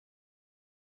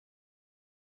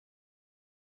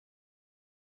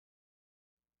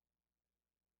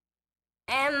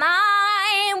and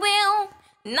I will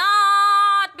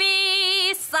not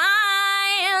be silent.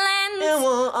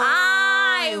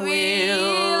 I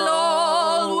will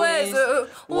always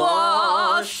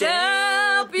worship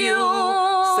you.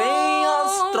 Say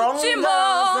as strong as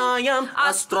I am,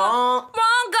 as strong.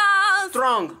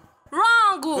 Strong.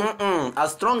 Wrong.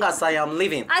 As strong as I am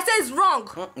living. I say it's wrong.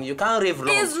 You can't live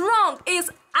wrong. It's wrong. It's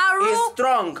Aru. It's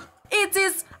strong. It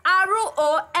is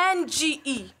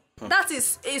RONGE. That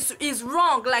is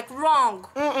wrong, like wrong.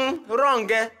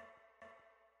 Wrong, eh?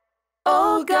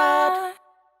 Oh God,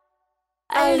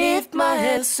 I lift my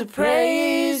hands to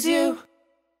praise you.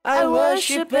 I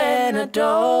worship and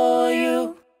adore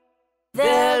you.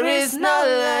 There is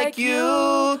none like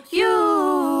you,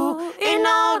 in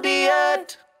all the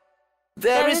earth.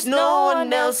 There is no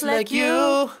one else like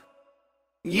you.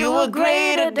 You are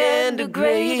greater than the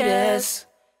greatest.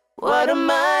 What a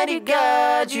mighty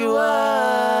God you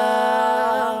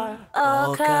are.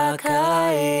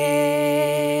 OKAKA.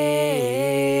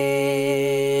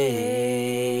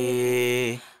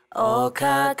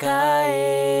 OKAKA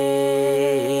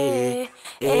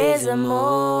is a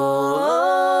more.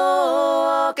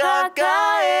 OKAKA.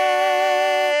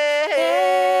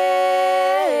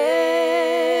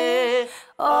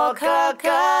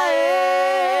 OKAKA.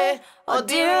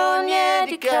 Odirunye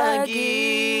dikagi.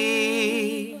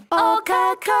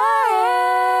 OKAKA.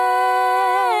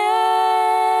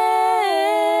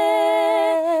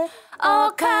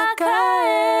 OKAKA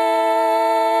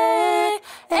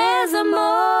is a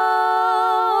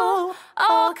more.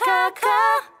 OKAKA.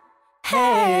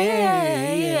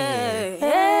 Hey,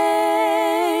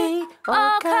 hey,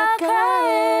 OKAKA.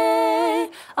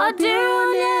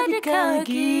 Odirunye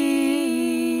dikagi.